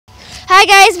Hi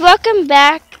guys, welcome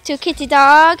back to Kitty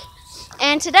Dog,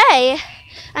 and today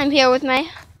I'm here with my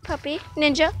puppy,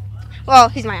 Ninja. Well,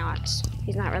 he's my aunt's.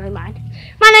 He's not really mine.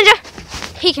 Come on,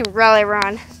 Ninja! He can really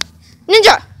run.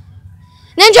 Ninja!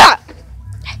 Ninja!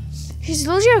 He's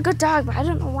usually a good dog, but I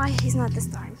don't know why he's not this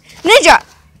time. Ninja!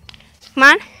 Come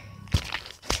on.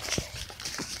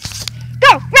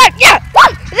 Go! Run! Yeah!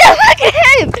 Run! Look at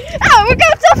him! Oh, we're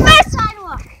going so fast!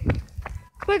 Sidewalk!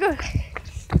 We're going.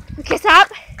 Okay,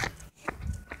 stop.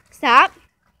 Stop.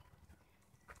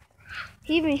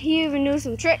 He even knew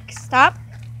some tricks. Stop.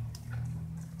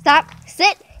 Stop.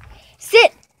 Sit.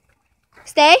 Sit.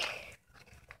 Stay.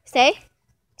 Stay.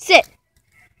 Sit.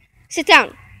 Sit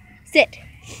down. Sit.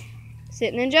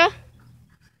 Sit, Ninja.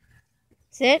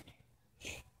 Sit.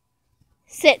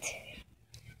 Sit.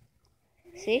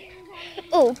 See?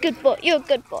 Oh, good boy. You're a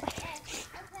good boy.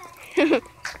 He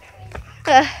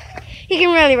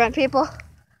can really run, people.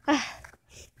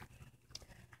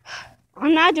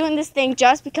 I'm not doing this thing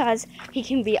just because he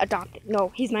can be adopted.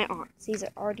 No, he's my aunt. He's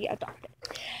already adopted.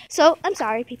 So, I'm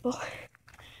sorry, people.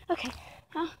 Okay.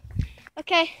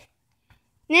 Okay.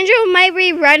 Ninja might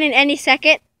be running any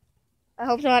second. I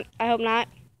hope not. I hope not.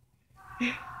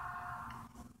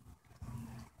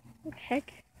 What the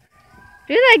heck?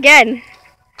 Do that again.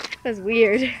 That's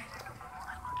weird.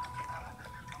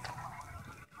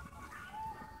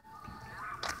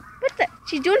 What the?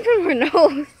 She's doing it from her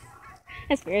nose.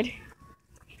 That's weird.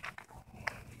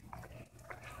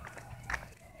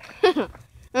 Can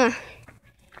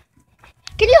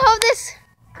you hold this?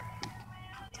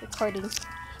 It's recording.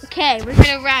 Okay, we're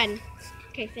gonna run.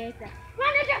 Okay, say it. Run,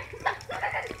 Ninja!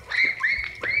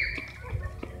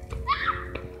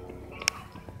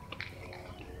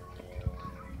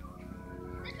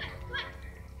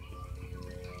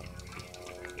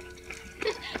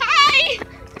 Hi!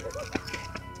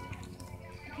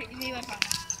 Okay, give me my phone.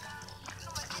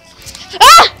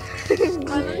 Ah!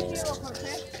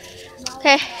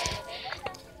 Okay.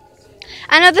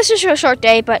 I know this is a short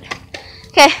day, but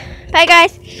okay. Bye,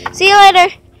 guys. See you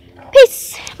later.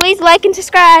 Peace. Please like and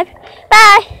subscribe.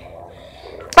 Bye.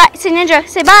 Bye. Say Ninja.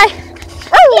 Say bye.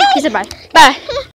 Oh, he said bye. Bye.